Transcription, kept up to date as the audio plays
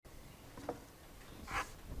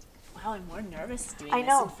probably more nervous doing I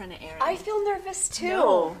know. this in front of Erin. I feel nervous too.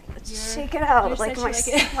 No, shake it out like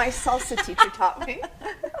my salsa teacher taught me.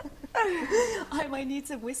 I might need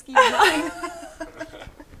some whiskey in mine.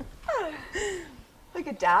 Like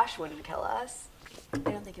a dash wouldn't kill us. I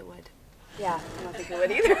don't think it would. Yeah, I don't think it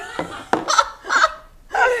would either.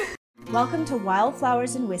 Welcome to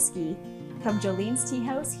Wildflowers Whisky from Jolene's Tea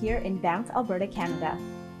House here in Banff, Alberta, Canada.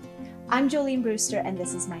 I'm Jolene Brewster and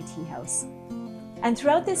this is my tea house. And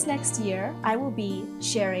throughout this next year, I will be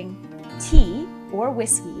sharing tea or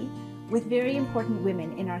whiskey with very important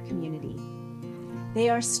women in our community. They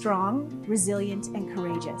are strong, resilient, and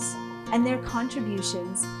courageous, and their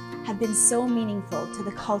contributions have been so meaningful to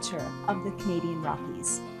the culture of the Canadian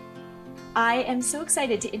Rockies. I am so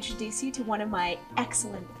excited to introduce you to one of my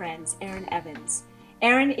excellent friends, Erin Evans.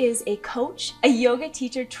 Erin is a coach, a yoga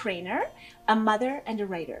teacher trainer, a mother, and a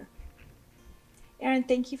writer. Erin,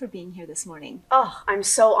 thank you for being here this morning. Oh, I'm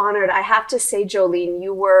so honored. I have to say, Jolene,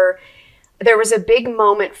 there was a big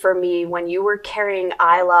moment for me when you were carrying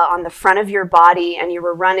Isla on the front of your body and you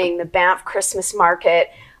were running the Banff Christmas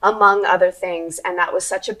market, among other things. And that was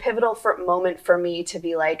such a pivotal moment for me to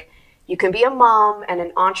be like, you can be a mom and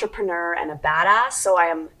an entrepreneur and a badass. So I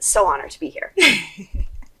am so honored to be here.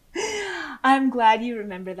 I'm glad you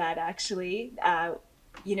remember that, actually.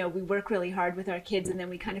 We work really hard with our kids and then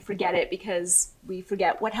we kind of forget it because we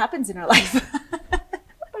forget what happens in our life.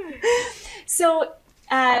 So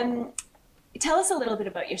tell us a little bit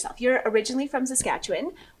about yourself. You're originally from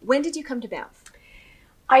Saskatchewan. When did you come to Banff?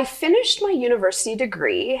 I finished my university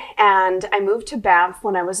degree and I moved to Banff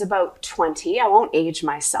when I was about 20. I won't age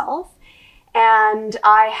myself. And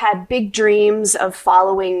I had big dreams of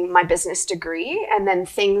following my business degree, and then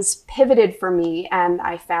things pivoted for me and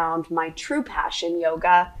I found my true passion,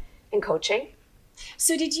 yoga and coaching.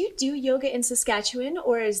 So did you do yoga in Saskatchewan,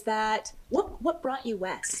 or is that, what brought you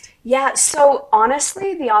west? Yeah, so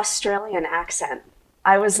honestly, the Australian accent.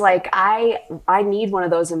 I was like, I need one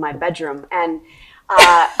of those in my bedroom. And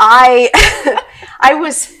I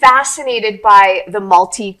was fascinated by the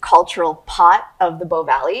multicultural pot of the Bow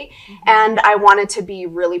Valley, and I wanted to be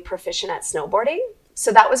really proficient at snowboarding.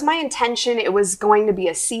 So that was my intention. It was going to be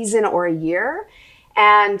a season or a year,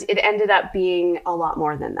 and it ended up being a lot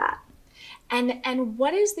more than that. And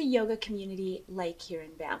what is the yoga community like here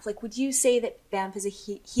in Banff? Like, would you say that Banff is a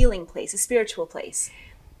healing place, a spiritual place?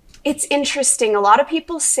 It's interesting. A lot of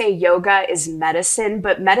people say yoga is medicine,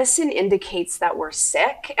 but medicine indicates that we're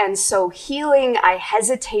sick. And so healing, I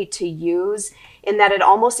hesitate to use in that it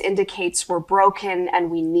almost indicates we're broken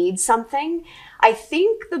and we need something. I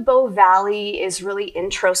think the Bow Valley is really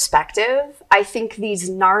introspective. I think these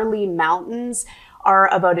gnarly mountains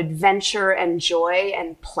are about adventure and joy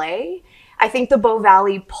and play. I think the Bow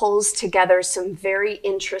Valley pulls together some very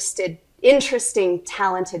interesting,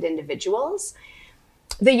 talented individuals.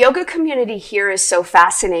 The yoga community here is so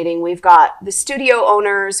fascinating. We've got the studio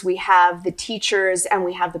owners, we have the teachers, and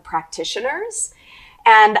we have the practitioners.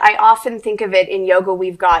 And I often think of it in yoga,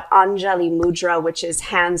 we've got Anjali Mudra, which is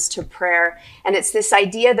hands to prayer. And it's this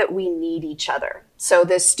idea that we need each other. So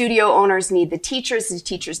the studio owners need the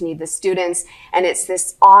teachers need the students. And it's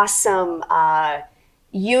this awesome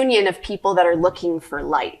union of people that are looking for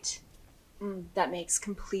light. That makes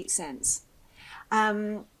complete sense.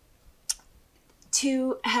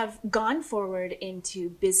 To have gone forward into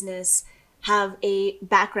business, have a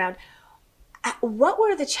background, what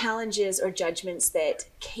were the challenges or judgments that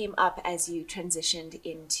came up as you transitioned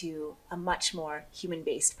into a much more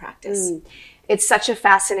human-based practice? It's such a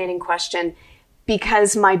fascinating question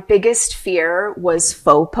because my biggest fear was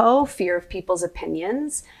FOPO, fear of people's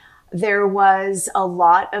opinions. There was a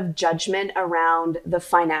lot of judgment around the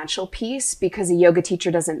financial piece because a yoga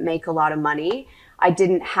teacher doesn't make a lot of money. I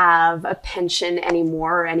didn't have a pension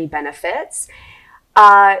anymore or any benefits.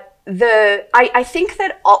 I think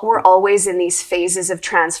that we're always in these phases of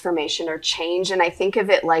transformation or change. And I think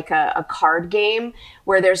of it like a card game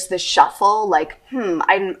where there's the shuffle, like,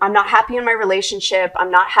 I'm not happy in my relationship.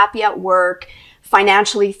 I'm not happy at work.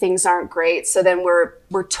 Financially, things aren't great. So then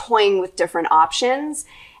we're toying with different options.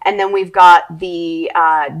 And then we've got the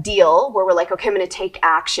deal where we're like, okay, I'm going to take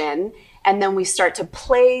action. And then we start to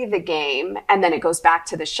play the game, and then it goes back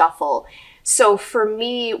to the shuffle. So for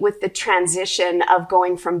me, with the transition of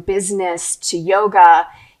going from business to yoga,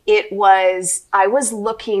 I was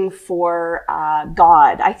looking for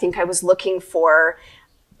God. I think I was looking for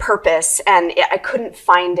purpose, and I couldn't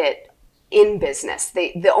find it in business.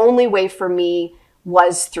 The only way for me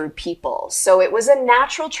was through people. So it was a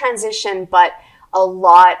natural transition, but a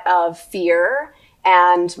lot of fear,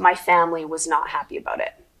 and my family was not happy about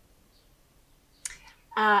it.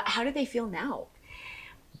 How do they feel now?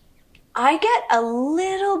 I get a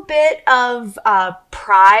little bit of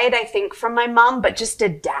pride, I think, from my mom, but just a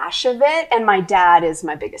dash of it. And my dad is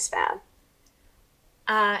my biggest fan.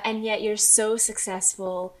 And yet you're so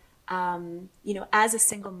successful, as a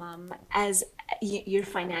single mom, as you're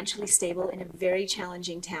financially stable in a very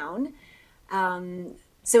challenging town.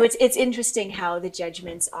 So it's interesting how the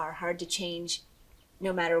judgments are hard to change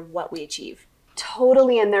no matter what we achieve.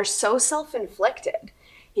 Totally. And they're so self-inflicted.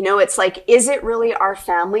 It's like, is it really our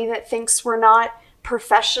family that thinks we're not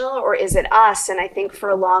professional, or is it us? And I think for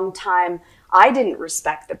a long time, I didn't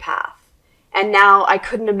respect the path. And now I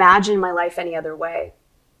couldn't imagine my life any other way.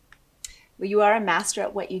 Well, you are a master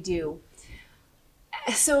at what you do.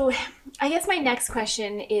 So I guess my next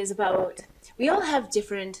question is about, we all have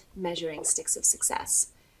different measuring sticks of success.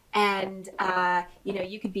 And,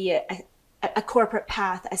 you could be a corporate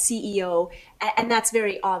path, a CEO, and that's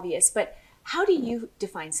very obvious. But how do you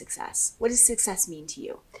define success? What does success mean to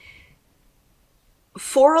you?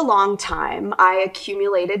 For a long time, I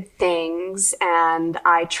accumulated things, and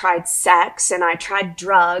I tried sex, and I tried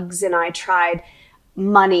drugs, and I tried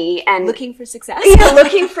money, and looking for success. Yeah,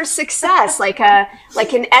 looking for success, like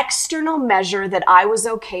an external measure that I was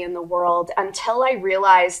okay in the world, until I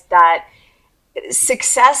realized that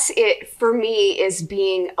success, for me, is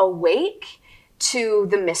being awake to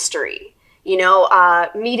the mystery.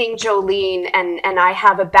 Meeting Jolene, and I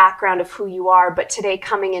have a background of who you are, but today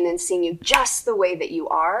coming in and seeing you just the way that you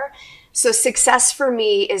are. So success for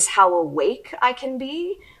me is how awake I can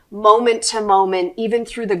be, moment to moment, even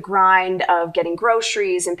through the grind of getting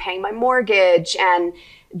groceries and paying my mortgage and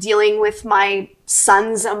dealing with my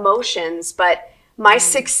son's emotions. But my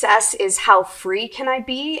success is how free can I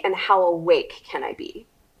be and how awake can I be.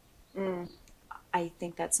 I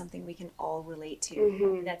think that's something we can all relate to.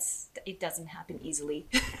 Mm-hmm. It doesn't happen easily.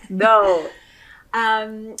 No.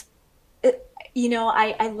 I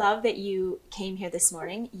love that you came here this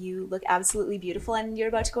morning. You look absolutely beautiful, and you're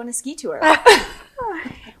about to go on a ski tour.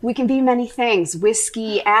 We can be many things,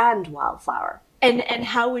 whiskey and wildflower. And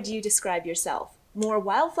how would you describe yourself? More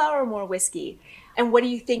wildflower or more whiskey? And what do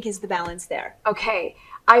you think is the balance there? Okay.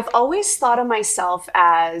 I've always thought of myself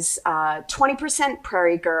as 20%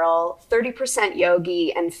 prairie girl, 30%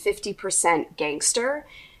 yogi, and 50% gangster.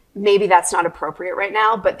 Maybe that's not appropriate right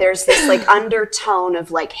now, but there's this undertone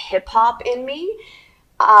of hip hop in me.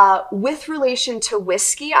 With relation to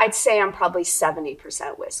whiskey, I'd say I'm probably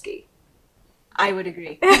 70% whiskey. I would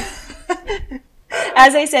agree.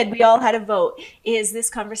 As I said, we all had a vote. Is this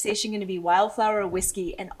conversation going to be wildflower or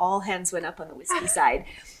whiskey? And all hands went up on the whiskey side.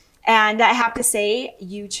 And I have to say,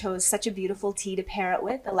 you chose such a beautiful tea to pair it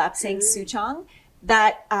with, the Lapsang Souchong.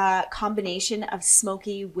 That combination of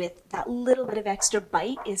smoky with that little bit of extra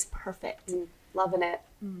bite is perfect. Loving it.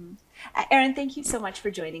 Erin, thank you so much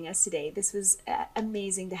for joining us today. This was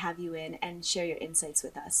amazing to have you in and share your insights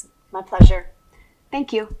with us. My pleasure.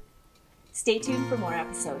 Thank you. Stay tuned for more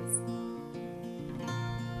episodes.